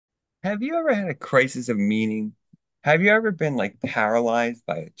Have you ever had a crisis of meaning? Have you ever been like paralyzed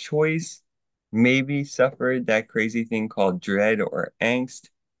by a choice? Maybe suffered that crazy thing called dread or angst?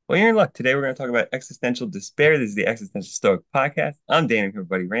 Well, you're in luck. Today we're going to talk about existential despair. This is the Existential Stoic podcast. I'm Dan and my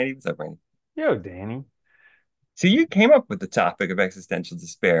buddy Randy. What's up, Randy? Yo, Danny. So you came up with the topic of existential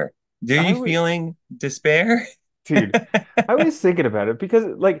despair. Do I you would, feeling despair? dude, I was thinking about it because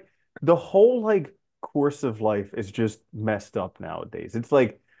the whole course of life is just messed up nowadays. It's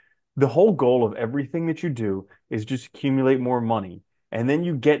like the whole goal of everything that you do is just accumulate more money. And then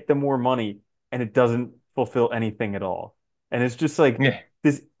you get the more money and it doesn't fulfill anything at all. And it's just like Yeah,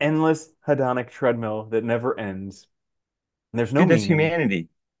 this endless hedonic treadmill that never ends. And there's no dude, that's meaning. humanity.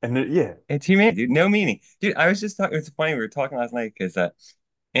 Yeah. It's humanity, dude. No meaning. Dude, I was just talking. It's funny. We were talking last night because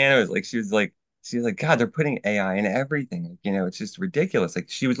Anna was like, she was like, God, they're putting AI in everything. Like, it's just ridiculous. Like,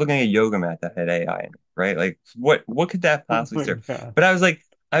 she was looking at a yoga mat that had AI in it, right? Like, what could that Oh possibly my serve? God. But I was like,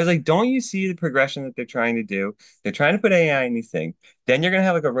 don't you see the progression that they're trying to do? They're trying to put AI in these things. Then you're gonna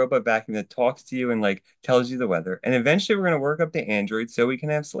have like a robot vacuum that talks to you and like tells you the weather. And eventually we're gonna work up to Android so we can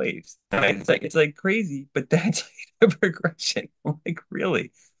have slaves. And it's like crazy, but that's like the progression. Like,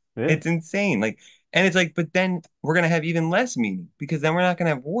 really. Yeah. It's insane. Like, and it's like, but then we're gonna have even less meaning because then we're not gonna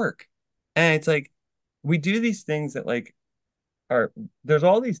have work. And it's like we do these things that like are there's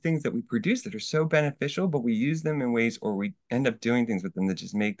all these things that we produce that are so beneficial, but we use them in ways or we end up doing things with them that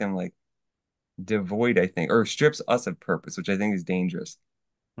just make them like devoid, I think, or strips us of purpose, which I think is dangerous.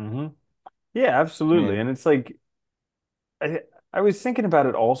 hmm Yeah, Yeah. absolutely. And it's like I I was thinking about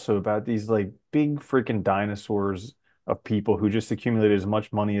it also about these big freaking dinosaurs of people who just accumulate as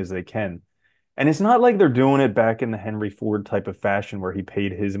much money as they can. And it's not like they're doing it back in the Henry Ford type of fashion where he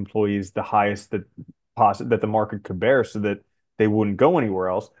paid his employees the highest that the market could bear so that they wouldn't go anywhere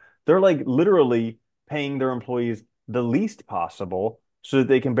else. They're like literally paying their employees the least possible so that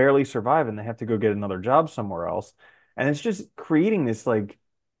they can barely survive and they have to go get another job somewhere else. And it's just creating this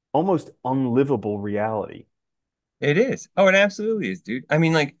almost unlivable reality. It is. Oh, it absolutely is, dude. I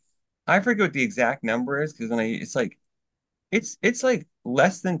mean, like, I forget what the exact number is because it's like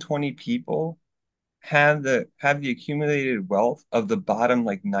less than 20 people have the accumulated wealth of the bottom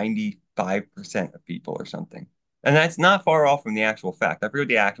like 95% of people or something. And that's not far off from the actual fact. I forget what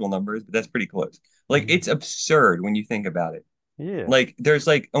the actual number is, but that's pretty close. Like Mhm. it's absurd when you think about it. Yeah. Like there's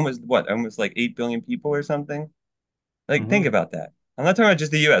like almost like 8 billion people or something. Like think hmm about that. I'm not talking about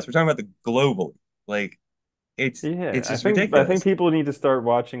just the US. We're talking about the globally. Like it's Yeah. it's I just think I think ridiculous. people need to start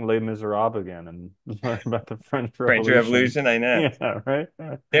watching Les Miserables again and learn about the French French Revolution. Revolution, I know. Yeah, right?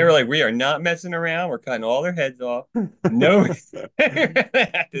 They were like, we are not messing around. We're cutting all their heads off. No,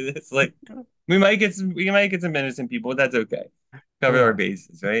 after this, like, we might get some innocent people, but that's okay. Cover our Uh,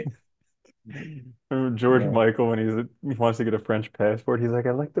 bases, right? Remember George Yeah, Michael when he wants to get a French passport, he's like,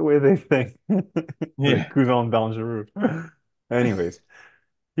 I like the way they think. Like yeah. Cousin Dangereux. Anyways,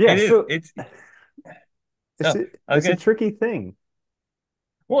 yeah, It is. so it's Oh, a, I was it's a gonna. tricky thing.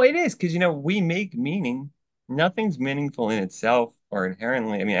 Well, it is because we make meaning. Nothing's meaningful in itself or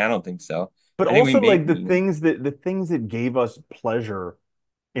inherently. I mean, I don't think so. But I think we also make like meaning. the things that gave us pleasure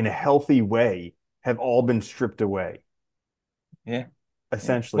in a healthy way have all been stripped away. Yeah,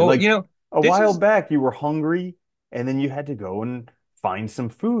 yeah. Essentially. Well, Like a this while is back, you were hungry and then you had to go and find some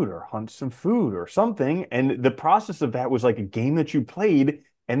food or hunt some food or something. And the process of that was like a game that you played,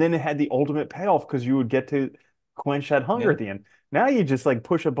 and then it had the ultimate payoff because you would get to quench that hunger yeah. at the end. Now you just like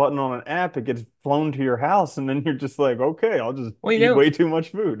push a button on an app, it gets flown to your house, and then you're just like, okay, I'll just Well, eat way too much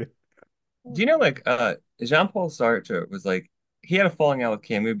food. do you know like Jean-Paul Sartre was like he had a falling out with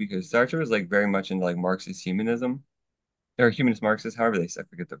Camus because Sartre was like very much into like Marxist humanism or humanist Marxist, however I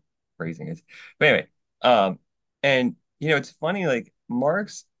forget the phrasing is. But anyway, um, and it's funny like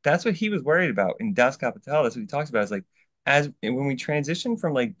Marx, that's what he was worried about in Das Kapital. That's what he talks about. Is like as when we transition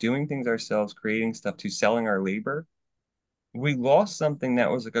from like doing things ourselves, creating stuff to selling our labor, we lost something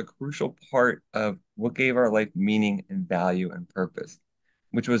that was like a crucial part of what gave our life meaning and value and purpose,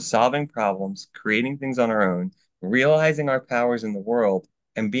 which was solving problems, creating things on our own, realizing our powers in the world,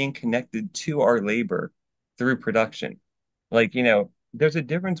 and being connected to our labor through production. Like, there's a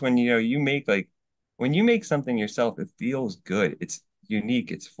difference when, when you make something yourself, it feels good. It's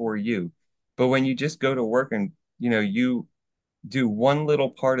unique, it's for you. But when you just go to work and, you do one little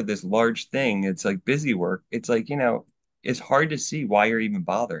part of this large thing, it's like busy work. It's like, it's hard to see why you're even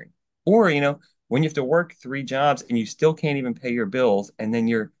bothering. Or, when you have to work three jobs and you still can't even pay your bills, and then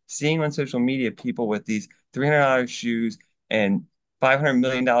you're seeing on social media people with these $300 shoes and $500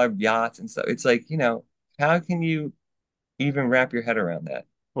 million yachts and stuff. It's like, how can you even wrap your head around that?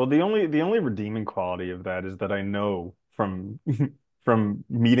 Well, the only redeeming quality of that is that I know from from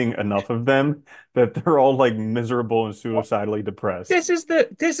meeting enough of them that they're all like miserable and suicidally depressed. This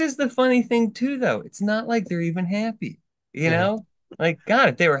is the funny thing too, though. It's not like they're even happy, you Yeah. know? Like, God,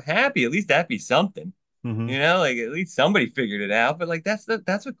 if they were happy, at least that'd be something. Hmm. Like at least somebody figured it out. But like that's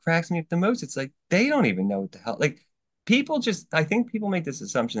what cracks me up the most. It's like they don't even know what the hell. Like people just I think people make this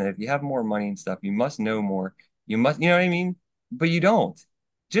assumption that if you have more money and stuff, you must know more. You must, you know what I mean? But you don't.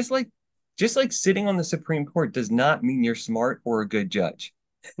 Just like just like sitting on the Supreme Court does not mean you're smart or a good judge.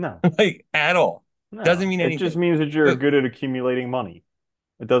 No, Like at all. Doesn't no. mean It just anything. means that you're But good at accumulating money.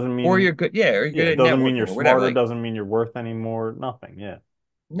 It doesn't or mean, you're good, yeah, or you're yeah, good it at doesn't mean networking you're or whatever. smarter, Like doesn't mean you're worth any more, nothing. Yeah.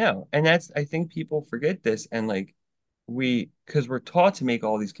 no. And that's I think people forget this and like because we're taught to make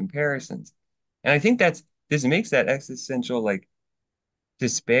all these comparisons. And I think this makes that existential like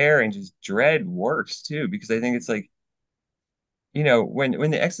despair and just dread worse too, because I think it's like, when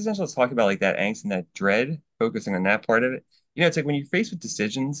the existentialists talk about like that angst and that dread, focusing on that part of it, it's like when you're faced with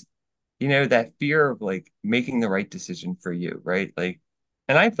decisions, that fear of like making the right decision for you, right? Like,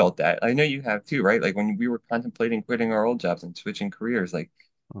 and I felt that. I know you have too, right? Like when we were contemplating quitting our old jobs and switching careers, like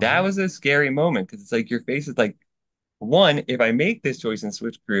that Hmm. was a scary moment because it's like your face is like, one, if I make this choice and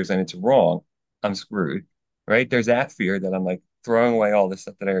switch careers and it's wrong, I'm screwed, right? There's that fear that I'm like throwing away all this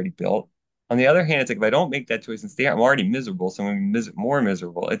stuff that I already built. On the other hand, it's like if I don't make that choice and stay, I'm already miserable, so I'm gonna be more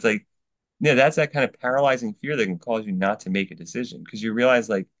miserable. It's like, that's that kind of paralyzing fear that can cause you not to make a decision because you realize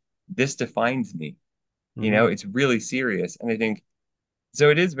like this defines me. Hmm. It's really serious, and I think so.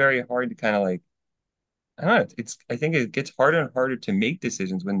 It is very hard to kind of like I don't know. I think it gets harder and harder to make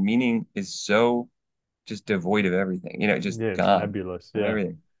decisions when meaning is so just devoid of everything. Just Yeah, it's gone nebulous. from Yeah.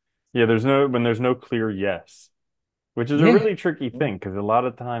 everything. Yeah, when there's no clear yes, which is a Yeah. really tricky thing because a lot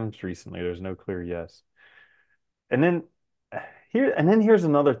of times recently there's no clear yes. And then here's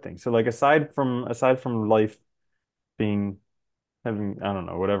another thing. So like aside from life being having I don't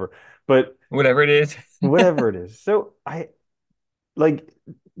know, whatever. But Whatever it is. whatever it is. So I like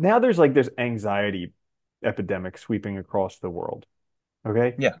now there's like this anxiety epidemic sweeping across the world.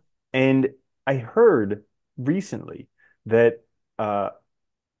 Okay. Yeah. And I heard recently that uh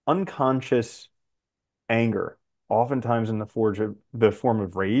unconscious anger, oftentimes in the form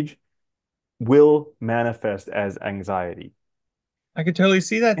of rage, will manifest as anxiety. I could totally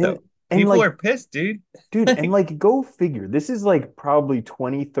see that And though. and People like are pissed, dude. dude, and Like, like go figure. This is like probably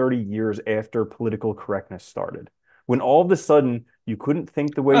 20, 30 years after political correctness started. When all of a sudden you couldn't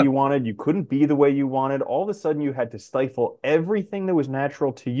think the way oh, you wanted, you couldn't be the way you wanted, all of a sudden you had to stifle everything that was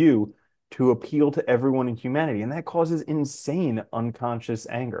natural to you to appeal to everyone in humanity. And that causes insane unconscious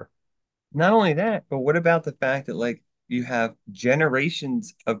anger. not only that, but what about the fact that like you have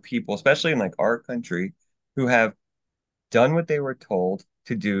generations of people, especially in like our country, who have done what they were told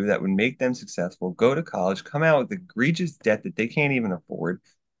to do that would make them successful, go to college, come out with egregious debt that they can't even afford,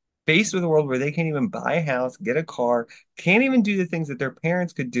 faced with a world where they can't even buy a house, get a car, can't even do the things that their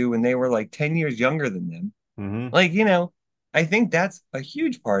parents could do when they were like 10 years younger than them. Hmm. Like, I think that's a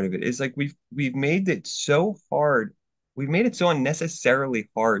huge part of it is like we've made it so hard. We've made it so unnecessarily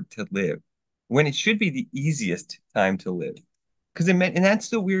hard to live when it should be the easiest time to live. Because it meant, and that's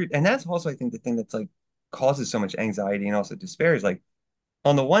the weird, and that's also, I think, the thing that's like causes so much anxiety and also despair is like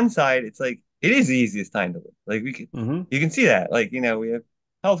on the one side, it's like it is the easiest time to live. Like Hmm. you can see that. Like, we have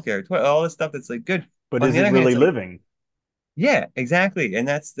healthcare, all this stuff that's like good. But On is the it other hand, really it's like living? yeah, exactly. And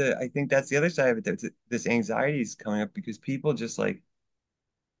I think that's the other side of it. This anxiety is coming up because people just like,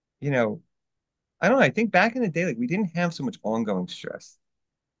 you know, I don't know. I think back in the day, like we didn't have so much ongoing stress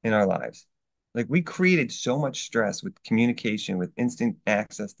in our lives. Like we created so much stress with communication, with instant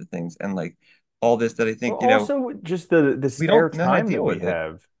access to things, and like all this that I Well, think, also just the we spare don't know how to time that deal we with it.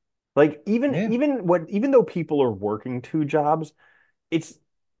 have. Like Yeah. even though people are working two jobs, it's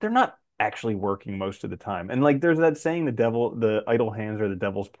they're not actually working most of the time. And like there's that saying the idle hands are the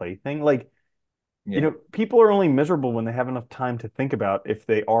devil's plaything. Like, Yeah. people are only miserable when they have enough time to think about if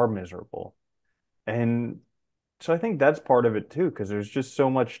they are miserable. And so I think that's part of it too, because there's just so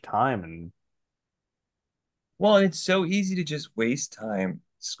much time and Well, and it's so easy to just waste time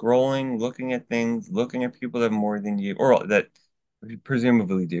scrolling, looking at things, looking at people that have more than you, or that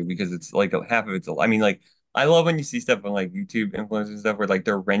presumably do, because it's like half of it's. I mean, like I love when you see stuff on like YouTube influencers and stuff where like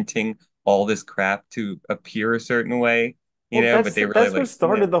they're renting all this crap to appear a certain way, well, but they really that's what like,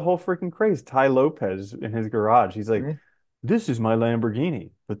 started the whole freaking craze. Ty Lopez in his garage. He's like, this is my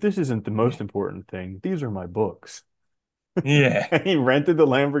Lamborghini, but this isn't the most important thing. These are my books. yeah, And he rented the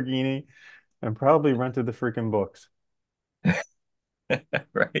Lamborghini and probably rented the freaking books.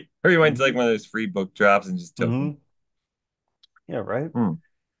 right. Or you went to like Hmm. one of those free book drops and just took them. Hmm. Yeah, right. Hmm.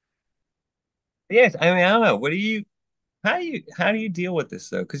 Yes, I mean, I don't know. how do you deal with this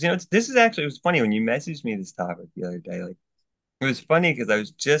though? Because this is actually, it was funny when you messaged me this topic the other day. Like it was funny because I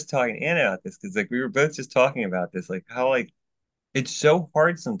was just talking to Anna about this because like we were both just talking about this, like how like it's so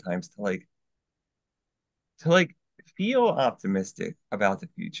hard sometimes to like feel optimistic about the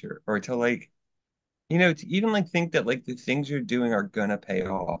future or to like to even like think that like the things you're doing are gonna pay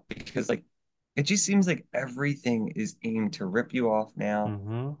off because like it just seems like everything is aimed to rip you off now,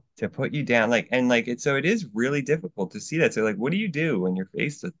 Hmm. to put you down, like and like it so it is really difficult to see that. So like what do you do when you're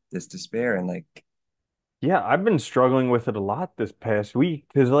faced with this despair and like Yeah, I've been struggling with it a lot this past week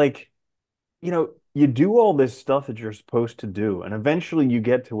because, like, you do all this stuff that you're supposed to do, and eventually you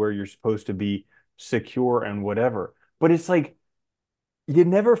get to where you're supposed to be secure and whatever. But it's like you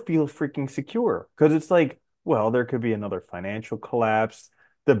never feel freaking secure because it's like, well, there could be another financial collapse.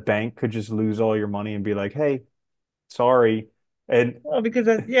 The bank could just lose all your money and be like, hey, sorry. And well because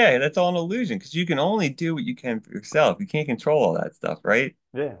that's all an illusion because you can only do what you can for yourself. You can't control all that stuff, right?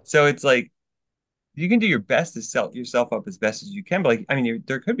 yeah. So it's like you can do your best to sell yourself up as best as you can, but like I mean,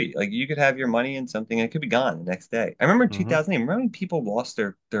 there could be like you could have your money in something and it could be gone the next day. I remember in Hmm. 2008, remember when people lost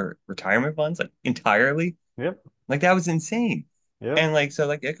their retirement funds like entirely? Yep. Like that was insane. Yep. And like so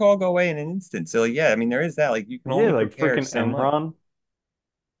like it could all go away in an instant. So like, yeah, I mean there is that. Like you can Yeah, only like prepare freaking so much. Enron.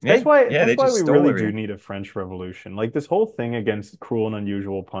 That's Yeah, why yeah, that's they why just we stole really do everything. need a French Revolution. Like this whole thing against cruel and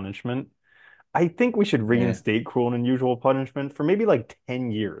unusual punishment. I think we should Yeah. reinstate cruel and unusual punishment for maybe like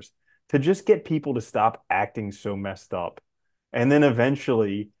 10 years to just get people to stop acting so messed up. And then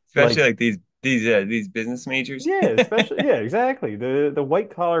eventually, Especially like, like these business majors. yeah, especially, yeah, exactly. The white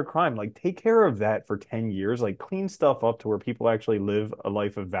collar crime, like take care of that for 10 years, like clean stuff up to where people actually live a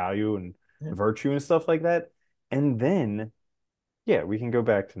life of value and virtue and stuff like that. And then, yeah, we can go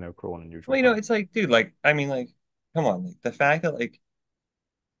back to no cruel and unusual Well, punishment. it's like, dude, like, I mean, like, come on, like the fact that like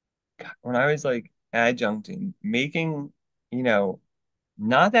God, when I was like adjuncting, making, you know,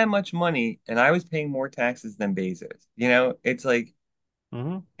 not that much money, and I was paying more taxes than Bezos. It's like,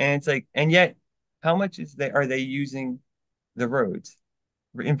 Hmm. and it's like, and yet, how much are they using the roads,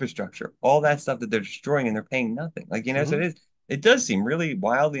 for infrastructure, all that stuff that they're destroying, and they're paying nothing. Like, so Hmm. it does seem really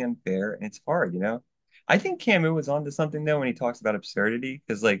wildly unfair, and it's hard. I think Camus was onto something though when he talks about absurdity,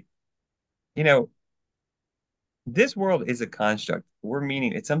 because like, you know, this world is a construct.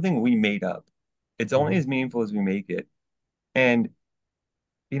 It's something we made up. It's only Hmm. as meaningful as we make it. And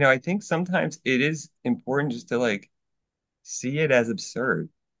I think sometimes it is important just to like see it as absurd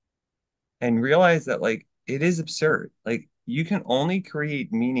and realize that like it is absurd. Like you can only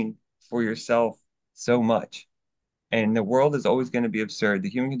create meaning for yourself so much. And the world is always going to be absurd. The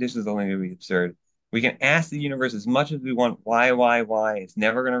human condition is only going to be absurd. We can ask the universe as much as we want, why? It's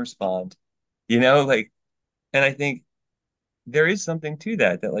never going to respond. Like, and I think there is something to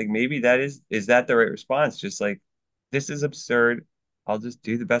that, that like maybe is that the right response? Just like, this is absurd. I'll just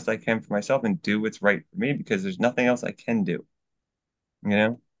do the best I can for myself and do what's right for me because there's nothing else I can do, you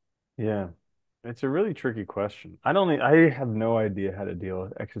know? Yeah. It's a really tricky question. I have no idea how to deal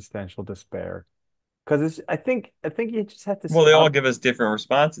with existential despair because I think you just have to Well, they all stop. give us different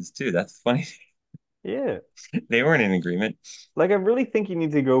responses too. That's the funny Yeah. thing. They weren't in agreement. Like I really think you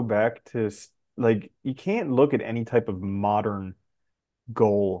need to go back to like you can't look at any type of modern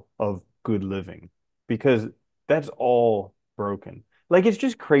goal of good living because that's all broken. Like it's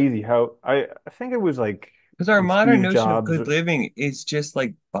just crazy how I think it was Because our like modern Steve notion of Jobs, good living is just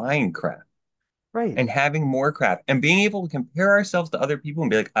like buying crap right. and having more crap and being able to compare ourselves to other people and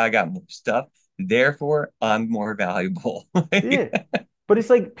be like, I got more stuff, therefore I'm more valuable. Yeah. But it's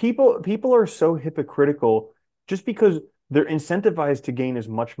like people are so hypocritical just because they're incentivized to gain as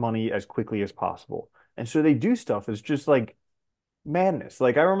much money as quickly as possible. And so they do stuff that's just like madness.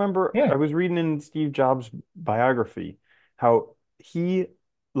 Like I remember Yeah, I was reading in Steve Jobs' biography how he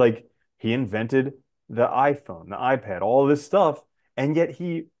like he invented the iPhone, the iPad, all this stuff, and yet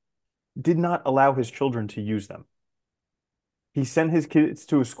he did not allow his children to use them. He sent his kids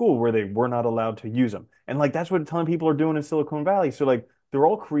to a school where they were not allowed to use them. And like that's what a ton of people are doing in Silicon Valley. So like they're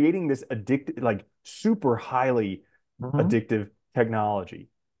all creating this addictive, like super highly hmm addictive technology.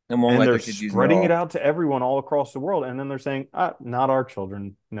 and won't And let they're their kids use it at spreading it all. out to everyone all across the world. And then they're saying, not our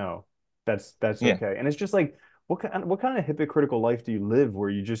children. No, that's Yeah, okay. And it's just like, what kind of hypocritical life do you live where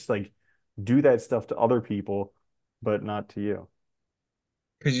you just like do that stuff to other people, but not to you?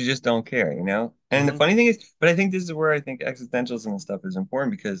 because you just don't care. And the Hmm. funny thing is, but I think this is where I think existentialism and stuff is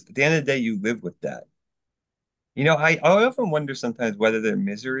important because at the end of the day, you live with that. I often wonder sometimes whether their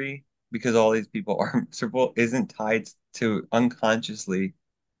misery, because all these people are miserable, isn't tied to unconsciously,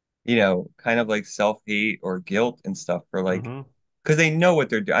 kind of like self-hate or guilt and stuff for like, Hmm. because they know what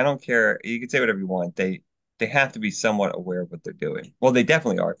they're doing. I don't care. You can say whatever you want. they have to be somewhat aware of what they're doing. Well, they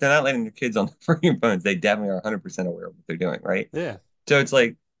definitely are. If they're not letting their kids on the freaking phones, they definitely are 100% aware of what they're doing, right? Yeah. So it's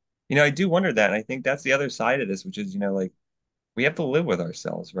like, I do wonder that. And I think that's the other side of this, which is, like we have to live with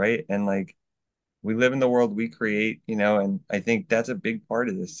ourselves, right? And like we live in the world we create, and I think that's a big part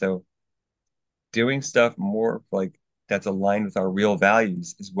of this. So doing stuff more like that's aligned with our real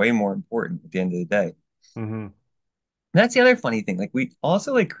values is way more important at the end of the day. And Hmm. that's the other funny thing. Like we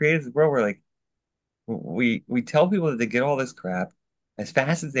also like created this world where like we tell people that they get all this crap as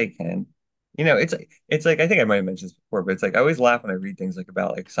fast as they can. It's like I think I might have mentioned this before, but it's like I always laugh when I read things like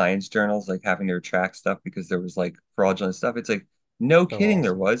about like science journals like having to retract stuff because there was like fraudulent stuff. It's like no So kidding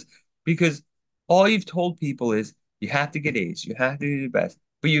there awesome. was because all you've told people is you have to get A's, you have to do the best,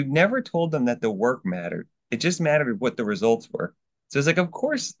 but you've never told them that the work mattered. It just mattered what the results were. So it's like of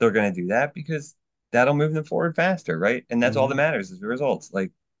course they're going to do that because that'll move them forward faster, right? And that's all that Hmm. matters is the results.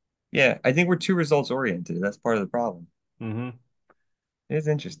 Like yeah, I think we're too results oriented. That's part of the problem. Hmm. It is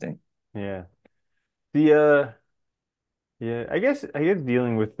interesting. Yeah. The yeah, I guess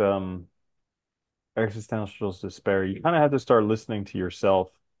dealing with existential despair, you kind of have to start listening to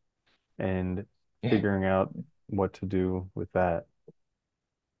yourself and Yeah. figuring out what to do with that.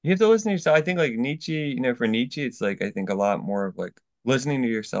 You have to listen to yourself. I think like Nietzsche, for Nietzsche, it's like I think a lot more of like listening to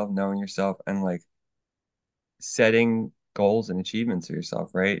yourself, knowing yourself, and like setting goals and achievements for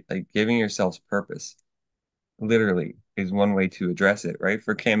yourself, right? Like giving yourself purpose, literally, is one way to address it, right?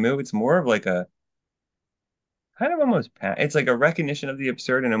 For Camus, it's more of like a kind of almost it's like a recognition of the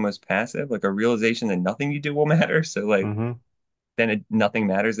absurd and almost passive, like a realization that nothing you do will matter. So like Hmm. then nothing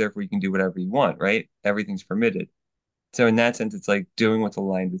matters, therefore you can do whatever you want, right? Everything's permitted. So in that sense, it's like doing what's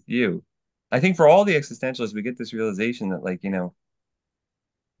aligned with you. I think for all the existentialists, we get this realization that like,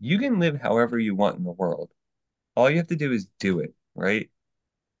 you can live however you want in the world. All you have to do is do it, right?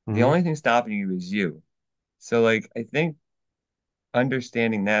 The Hmm. only thing stopping you is you. So like I think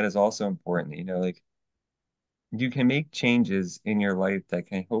understanding that is also important. Like you can make changes in your life that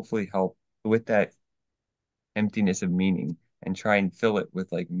can hopefully help with that emptiness of meaning and try and fill it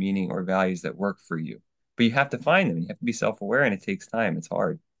with like meaning or values that work for you. But you have to find them. You have to be self-aware and it takes time. It's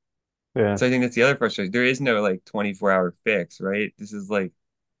hard. Yeah. So I think that's the other frustration. There is no like 24-hour fix, right? This is like,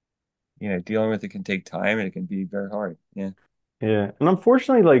 dealing with it can take time and it can be very hard. Yeah. Yeah. And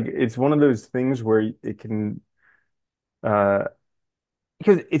unfortunately, like it's one of those things where it can uh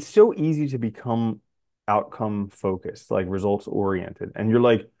because it's so easy to become outcome focused, like results oriented. And you're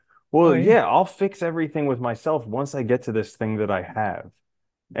like, Oh well, yeah. yeah, I'll fix everything with myself once I get to this thing that I have.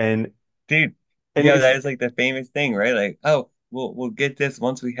 And Dude, it's that is like the famous thing, right? Like, oh, we'll get this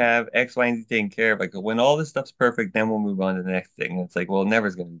once we have X, Y, and Z taken care of. Like when all this stuff's perfect, then we'll move on to the next thing. And it's like, well, it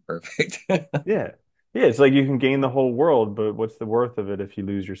never's gonna be perfect. yeah. Yeah, it's like you can gain the whole world, but what's the worth of it if you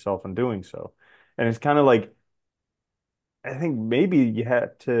lose yourself in doing so? And it's kind of like I think maybe you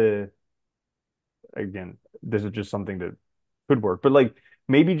had to again, this is just something that could work, but like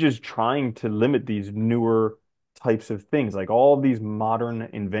maybe just trying to limit these newer types of things, like all of these modern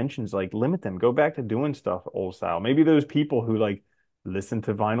inventions, like limit them, go back to doing stuff old style. Maybe those people who like listen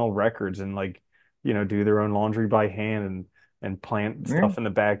to vinyl records and like, do their own laundry by hand and plant Yeah. stuff in the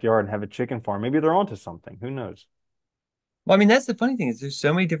backyard and have a chicken farm. Maybe they're onto something. Who knows? Well, I mean, that's the funny thing is there's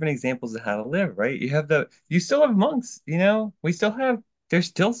so many different examples of how to live, right? You still have monks, there's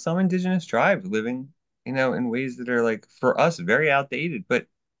still some indigenous tribes living, in ways that are like for us very outdated, but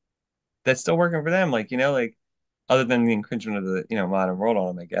that's still working for them. Like, like other than the encroachment of the, modern world on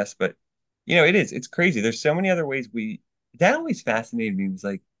them, I guess. But, it's crazy. There's so many other ways that always fascinated me was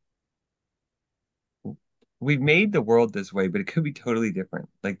like, we've made the world this way, but it could be totally different.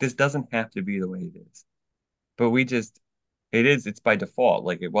 Like, this doesn't have to be the way it is. But it's by default.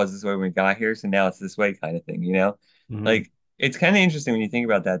 Like, it was this way when we got here, so now it's this way kind of thing? Hmm. Like, it's kind of interesting when you think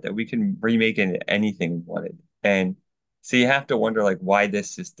about that we can remake it into anything we wanted. And so you have to wonder, like, why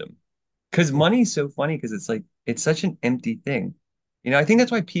this system? Because money's so funny because it's like it's such an empty thing. I think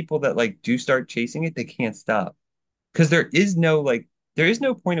that's why people that like do start chasing it, they can't stop. Because there is no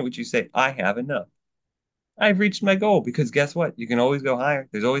point at which you say, I have enough. I've reached my goal because guess what? You can always go higher.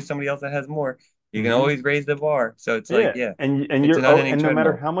 There's always somebody else that has more. You can Hmm. always raise the bar. So it's like, Yeah, yeah, and it's you're an oh, unending and no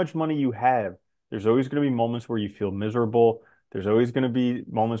matter treadmill. how much money you have, there's always going to be moments where you feel miserable. There's always going to be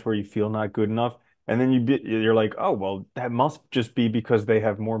moments where you feel not good enough, and then you're like, oh well, that must just be because they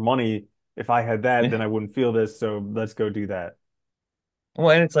have more money. If I had that, then I wouldn't feel this. So let's go do that.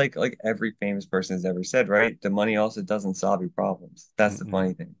 Well, and it's like every famous person has ever said, right? The money also doesn't solve your problems. That's the Mm-mm.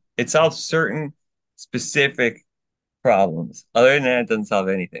 funny thing. It solves certain specific problems. Other than that, it doesn't solve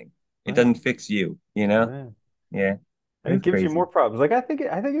anything. It Yeah, doesn't fix you, you know? yeah. Yeah. It And it was gives you more crazy. problems. Like I think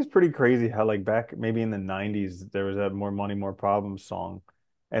it's pretty crazy how like back maybe in the 90s there was that more money, more problems song.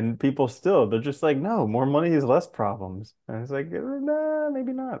 And people still they're just like, no, more money is less problems. And it's like, nah,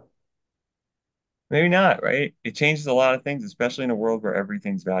 maybe not. Maybe not, right? It changes a lot of things, especially in a world where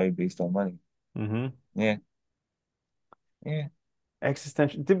everything's valued based on money. Hmm. Yeah, yeah.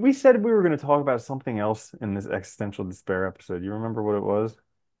 Existential. Did we said we were going to talk about something else in this existential despair episode? You remember what it was?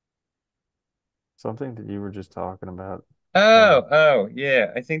 Something that you were just talking about. Oh, oh,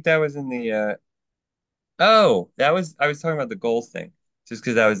 yeah. I think that was in the oh, that was I was talking about the goals thing, just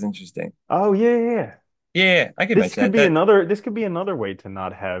because that was interesting. Oh yeah, yeah, yeah. Yeah, I could mention that. That This could be another way to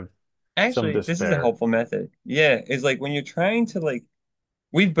not have some actually, this is a despair. helpful method. Yeah, is like when you're trying to like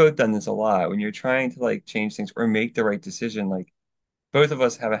we've both done this a lot. When you're trying to like change things or make the right decision, like both of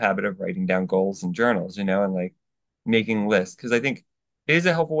us have a habit of writing down goals in journals, and like making lists. Because I think it is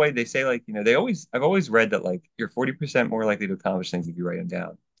a helpful way. They say like, I've always read that like you're 40% more likely to accomplish things if you write them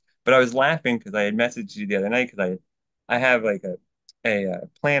down. But I was laughing because I had messaged you the other night because I have like a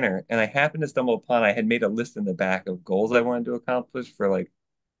planner and I happened to stumble upon I had made a list in the back of goals I wanted to accomplish for like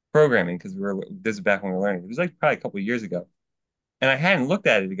programming because this is back when we were learning. It was like probably a couple of years ago. And I hadn't looked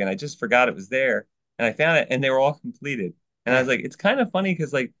at it again. I just forgot it was there. And I found it and they were all completed. And I was like, it's kind of funny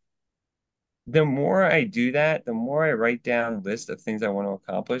because like the more I do that, the more I write down a list of things I want to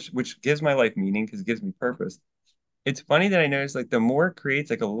accomplish, which gives my life meaning because it gives me purpose. It's funny that I notice like the more it creates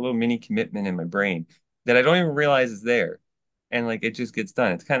like a little mini commitment in my brain that I don't even realize is there. And like it just gets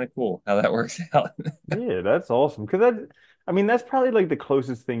done. It's kind of cool how that works out. Yeah, that's awesome. Because I mean, that's probably like the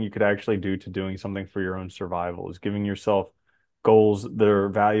closest thing you could actually do to doing something for your own survival is giving yourself goals that are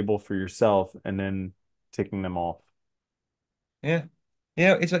valuable for yourself and then ticking them off. Yeah.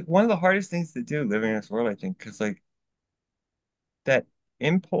 It's like one of the hardest things to do living in this world, I think, because like that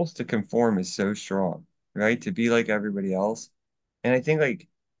impulse to conform is so strong, right? To be like everybody else. And I think like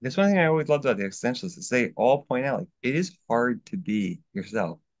that's one thing I always loved about the existentialists is they all point out like it is hard to be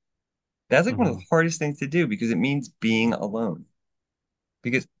yourself. That's like one of Hmm. the hardest things to do because it means being alone.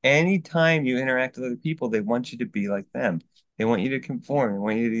 Because anytime you interact with other people, they want you to be like them. They want you to conform. They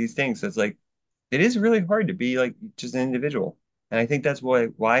want you to do these things. So it's like it is really hard to be like just an individual. And I think that's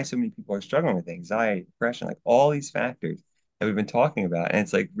why so many people are struggling with anxiety, depression, like all these factors that we've been talking about. And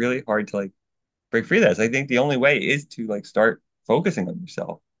it's like really hard to like break free of that. So I think the only way is to like start focusing on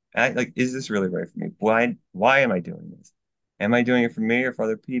yourself. Like, is this really right for me? Why am I doing this? Am I doing it for me or for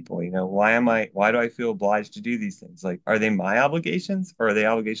other people? Why do I feel obliged to do these things? Like, are they my obligations or are they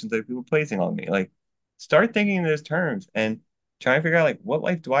obligations that people placing on me? Like, start thinking in those terms and try and figure out like what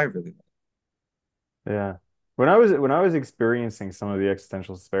life do I really want? Yeah. When I was experiencing some of the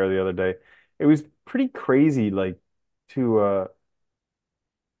existential despair the other day, it was pretty crazy like to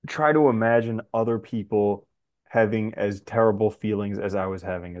try to imagine other people having as terrible feelings as I was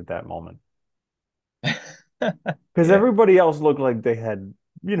having at that moment. Because Yeah. everybody else looked like they had,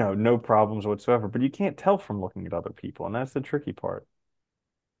 no problems whatsoever, but you can't tell from looking at other people, and that's the tricky part.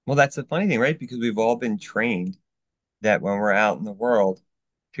 Well, that's the funny thing, right? Because we've all been trained that when we're out in the world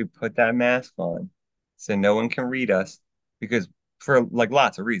to put that mask on so no one can read us because for like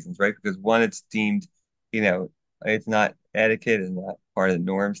lots of reasons, right? Because one, it's deemed, you know, it's not etiquette and not part of the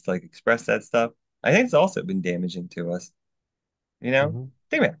norms to like express that stuff. I think it's also been damaging to us, you know? Hmm.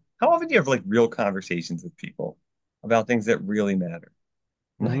 Think about it. How often do you have like real conversations with people about things that really matter?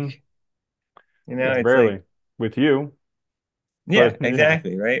 Hmm. Like, it's like, Rarely with you, yeah, but yeah.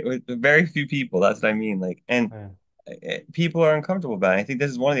 exactly, right? With very few people. That's what I mean. Like, and Yeah. people are uncomfortable about it. I think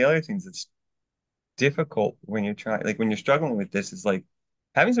this is one of the other things that's difficult when you're trying, like when you're struggling with this is like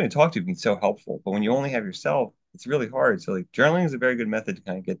having somebody to talk to can be so helpful, but when you only have yourself, it's really hard. So like journaling is a very good method to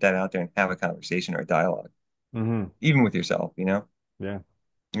kind of get that out there and have a conversation or a dialogue, Hmm. even with yourself. Yeah.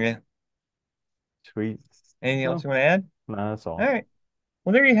 Yeah. Sweet. Anything else Well, you want to add? no, that's All all. right.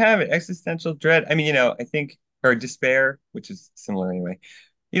 Well, there you have it. Existential dread. I mean, I think, or despair, which is similar anyway.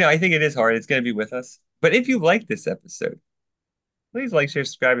 I think it is hard. It's going to be with us. But if you like this episode, please like, share,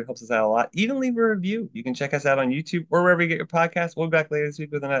 subscribe. It helps us out a lot. Even leave a review. You can check us out on YouTube or wherever you get your podcast. We'll be back later this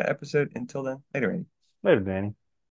week with another episode. Until then, later, Andy. Later, Danny.